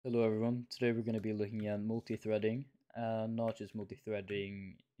Hello everyone, today we're going to be looking at multi-threading, and not just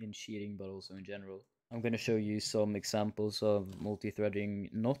multi-threading in cheating but also in general. I'm going to show you some examples of multi-threading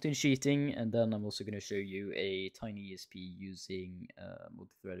not in cheating, and then I'm also going to show you a tiny ESP using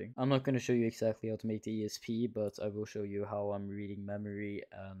multi-threading. I'm not going to show you exactly how to make the ESP, but I will show you how I'm reading memory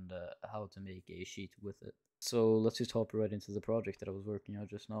and how to make a sheet with it. So let's just hop right into the project that I was working on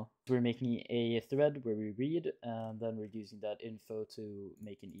just now. We're making a thread where we read, and then we're using that info to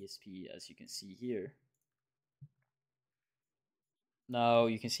make an ESP, as you can see here. Now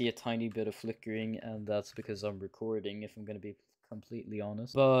you can see a tiny bit of flickering, and that's because I'm recording, if I'm going to be completely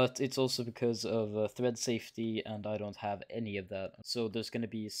honest. But it's also because of thread safety, and I don't have any of that. So there's going to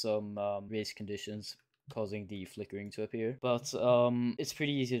be some race conditions causing the flickering to appear. But it's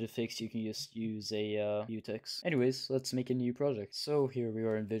pretty easy to fix. You can just use a mutex. Anyways, let's make a new project. So here we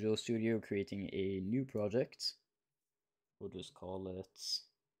are in Visual Studio creating a new project. We'll just call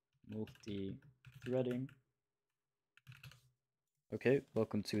it multi-threading. Okay,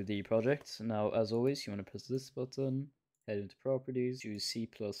 welcome to the project. Now, as always, you want to press this button, head into properties, choose C++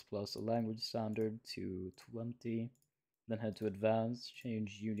 language standard to 20, then head to advanced,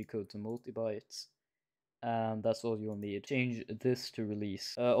 change Unicode to multibytes, and that's all you'll need. Change this to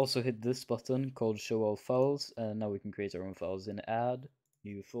release. Also hit this button called show all files, and now we can create our own files in add,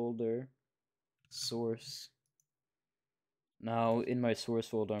 new folder, source. Now in my source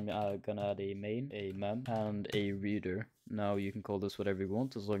folder I'm gonna add a main, a mem, and a reader. Now you can call this whatever you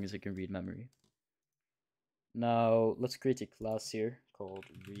want as long as it can read memory. Now let's create a class here called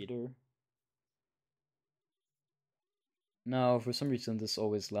reader. Now for some reason this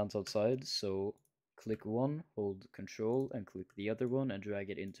always lands outside, so click one, hold control, and click the other one and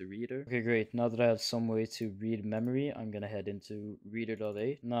drag it into reader. Okay, great. Now that I have some way to read memory, I'm gonna head into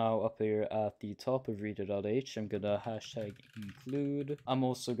reader.h. Now up here at the top of reader.h, I'm gonna hashtag include. I'm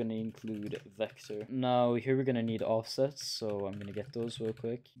also gonna include vector. Now here we're gonna need offsets, so I'm gonna get those real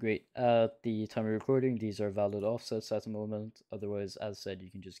quick. Great. At the time of recording, these are valid offsets at the moment. Otherwise, as said,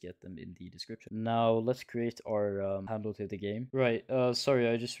 you can just get them in the description. Now let's create our handle to the game. Right, sorry,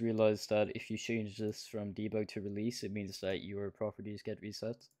 I just realized that if you change this from debug to release, it means that your properties get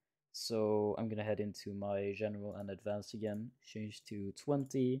reset. So I'm gonna head into my general and advanced again, change to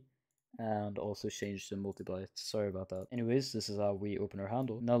 20, and also change to multibyte. Sorry about that. Anyways, this is how we open our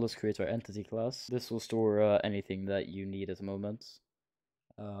handle. Now let's create our entity class. This will store anything that you need at the moment.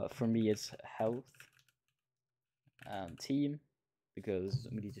 For me, it's health and team, because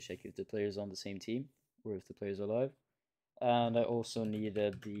we need to check if the player's on the same team or if the player's alive. And I also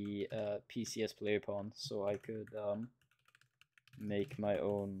needed the PCS player pawn, so I could make my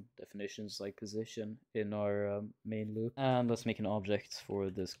own definitions like position in our main loop. And let's make an object for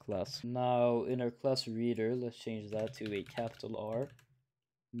this class. Now in our class reader, let's change that to a capital R,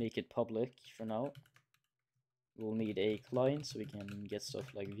 make it public for now. We'll need a client so we can get stuff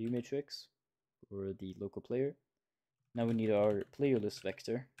like view matrix for the local player. Now we need our player list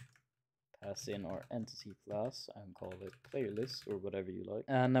vector. Pass in our entity class and call it player list or whatever you like.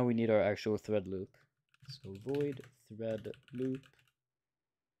 And now we need our actual thread loop. So void thread loop.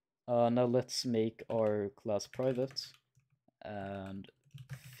 Now let's make our class private and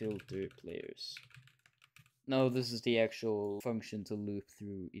filter players. Now this is the actual function to loop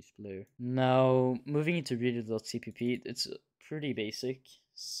through each player. Now moving into reader.cpp, it's pretty basic.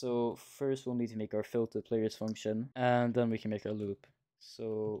 So first we'll need to make our filter players function, and then we can make our loop.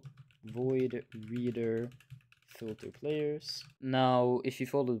 So void reader filter players. Now if you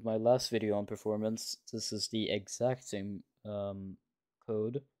followed my last video on performance, this is the exact same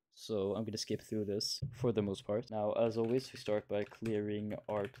code. So I'm going to skip through this for the most part. Now, as always, we start by clearing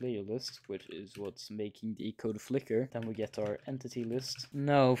our player list, which is what's making the code flicker. Then we get our entity list.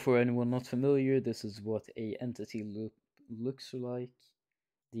 Now, for anyone not familiar, this is what a entity loop looks like.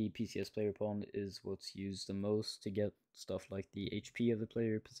 The PCS player pawn is what's used the most to get stuff like the HP of the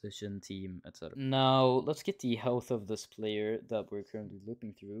player, position, team, etc. Now, let's get the health of this player that we're currently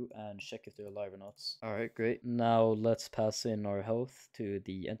looping through and check if they're alive or not. Alright, great. Now, let's pass in our health to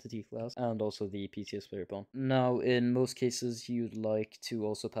the entity class and also the PCS player pawn. Now, in most cases, you'd like to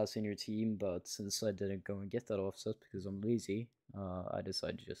also pass in your team, but since I didn't go and get that offset because I'm lazy, I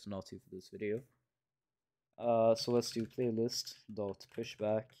decided just not to for this video. So let's do playlist dot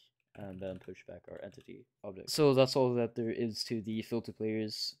pushback and then push back our entity object. So that's all that there is to the filter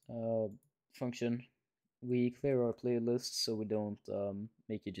players function. We clear our playlist so we don't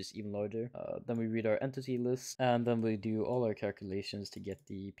make it just even larger. Then we read our entity list, and then we do all our calculations to get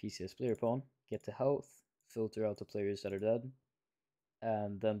the PCS player pawn, get the health, filter out the players that are dead,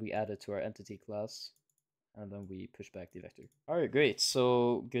 and then we add it to our entity class. and then we push back the vector. All right, great.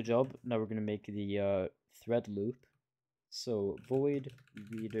 So good job. Now we're gonna make the thread loop. So void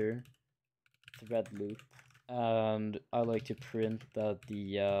reader thread loop, and I like to print that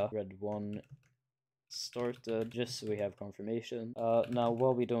the thread one started, just so we have confirmation. Now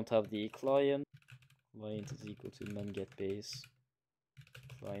while we don't have the client is equal to memgetBase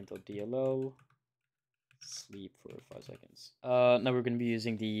client.dll sleep for 5 seconds. Now we're going to be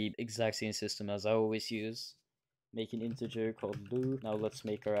using the exact same system as I always use. Make an integer called loop. Now let's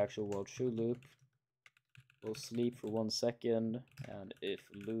make our actual while true loop. We'll sleep for 1 second, and if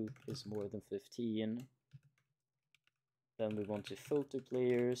loop is more than 15, then we want to filter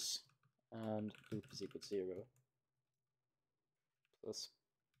players, and loop is equal to 0.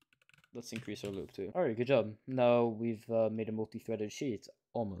 Let's increase our loop too. Alright, good job. Now we've made a multi-threaded sheet,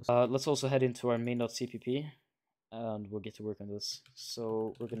 almost. Let's also head into our main.cpp, and we'll get to work on this.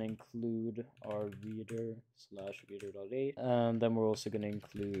 So we're going to include our reader slash reader.a, and then we're also going to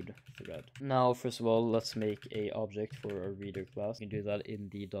include thread. Now, first of all, let's make a object for our reader class. You can do that in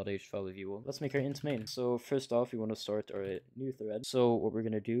the .h file if you want. Let's make our int main. So first off, we want to start our new thread. So what we're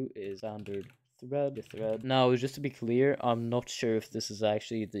going to do is standard thread. Now, just to be clear, I'm not sure if this is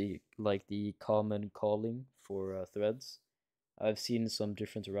actually the common calling for threads. I've seen some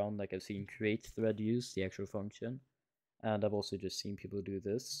different around, like I've seen create thread use, the actual function, and I've also just seen people do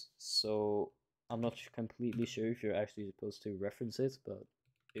this. So I'm not completely sure if you're actually supposed to reference it, but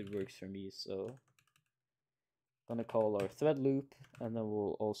it works for me. So I'm gonna call our thread loop, and then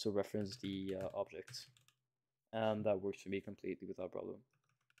we'll also reference the object, and that works for me completely without problem.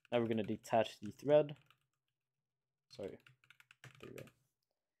 Now we're gonna detach the thread. Sorry, there we go.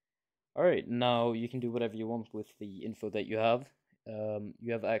 Alright, now you can do whatever you want with the info that you have.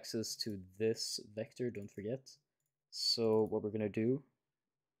 You have access to this vector, don't forget. So what we're going to do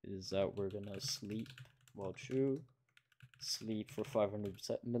is that we're going to sleep while true, sleep for 500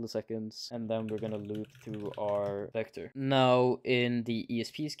 milliseconds, and then we're going to loop through our vector. Now, in the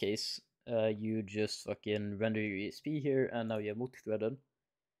ESP's case, you just fucking render your ESP here, and now you have multi-threaded.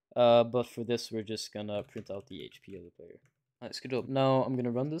 But for this, we're just going to print out the HP of the player. Nice, good job. Now I'm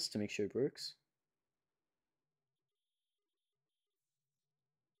gonna run this to make sure it works.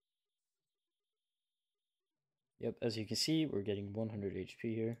 Yep, as you can see, we're getting 100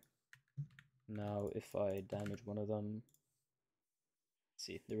 HP here. Now if I damage one of them, let's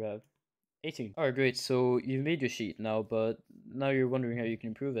see, they're at 18. Alright, great, so you've made your sheet now, but now you're wondering how you can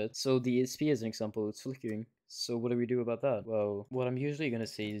improve it. So the ESP as an example, it's flickering. So what do we do about that? Well, what I'm usually going to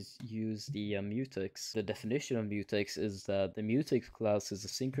say is use the mutex. The definition of mutex is that the mutex class is a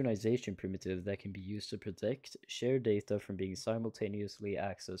synchronization primitive that can be used to protect shared data from being simultaneously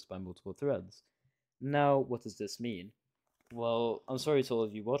accessed by multiple threads. Now, what does this mean? Well, I'm sorry to all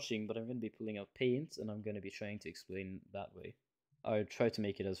of you watching, but I'm going to be pulling out Paint, and I'm going to be trying to explain that way. I try to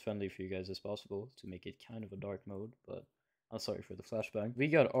make it as friendly for you guys as possible, to make it kind of a dark mode, but I'm sorry for the flashbang. We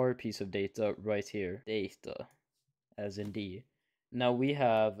got our piece of data right here. Data, as in D. Now we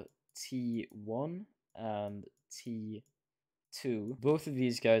have T1 and T2. Both of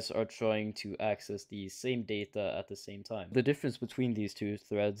these guys are trying to access the same data at the same time. The difference between these two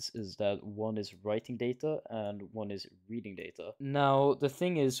threads is that one is writing data and one is reading data. Now, the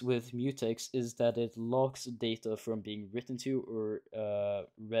thing is with mutex is that it locks data from being written to or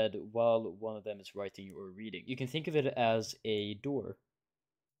read while one of them is writing or reading. You can think of it as a door.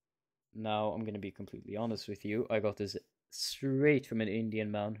 Now, I'm going to be completely honest with you. I got this straight from an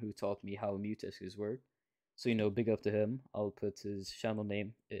Indian man who taught me how mutexes work. So, you know, big up to him. I'll put his channel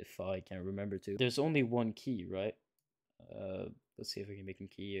name if I can remember to. There's only one key, right? Let's see if we can make him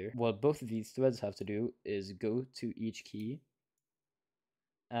key here. What both of these threads have to do is go to each key,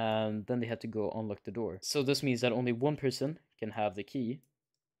 and then they have to go unlock the door. So this means that only one person can have the key,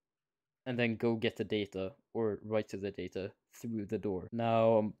 and then go get the data, or write to the data through the door.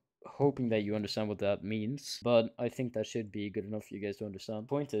 Now, hoping that you understand what that means, but I think that should be good enough for you guys to understand.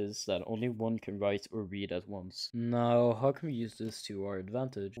 Point is that only one can write or read at once. Now, how can we use this to our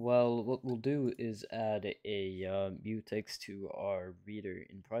advantage? Well, what we'll do is add a mutex to our reader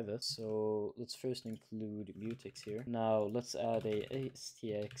in private. So let's first include mutex here. Now let's add a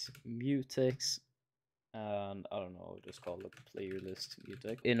stx mutex, and I don't know, just call it player list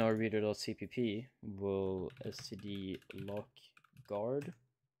mutex. In our reader.cpp, we'll std lock guard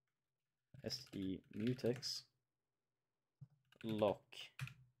std mutex lock,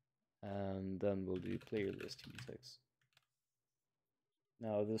 and then we'll do player list mutex.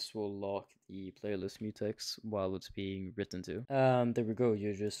 Now this will lock the playlist mutex while it's being written to. And there we go,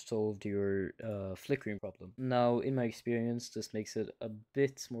 you just solved your flickering problem. Now in my experience this makes it a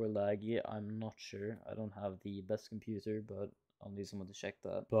bit more laggy, I'm not sure. I don't have the best computer, but I'll need someone to check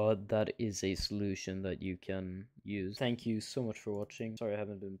that. But that is a solution that you can use. Thank you so much for watching. Sorry I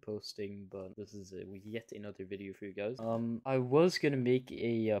haven't been posting, but this is yet another video for you guys. I was gonna make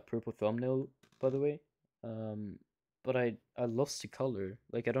a purple thumbnail, by the way. But I lost the color.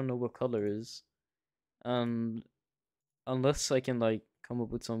 Like I don't know what color is, and unless I can like come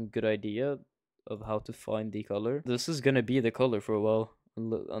up with some good idea of how to find the color, this is gonna be the color for a while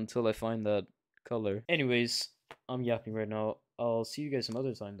until I find that color. Anyways, I'm yapping right now. I'll see you guys some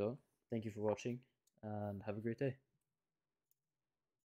other time though. Thank you for watching, and have a great day.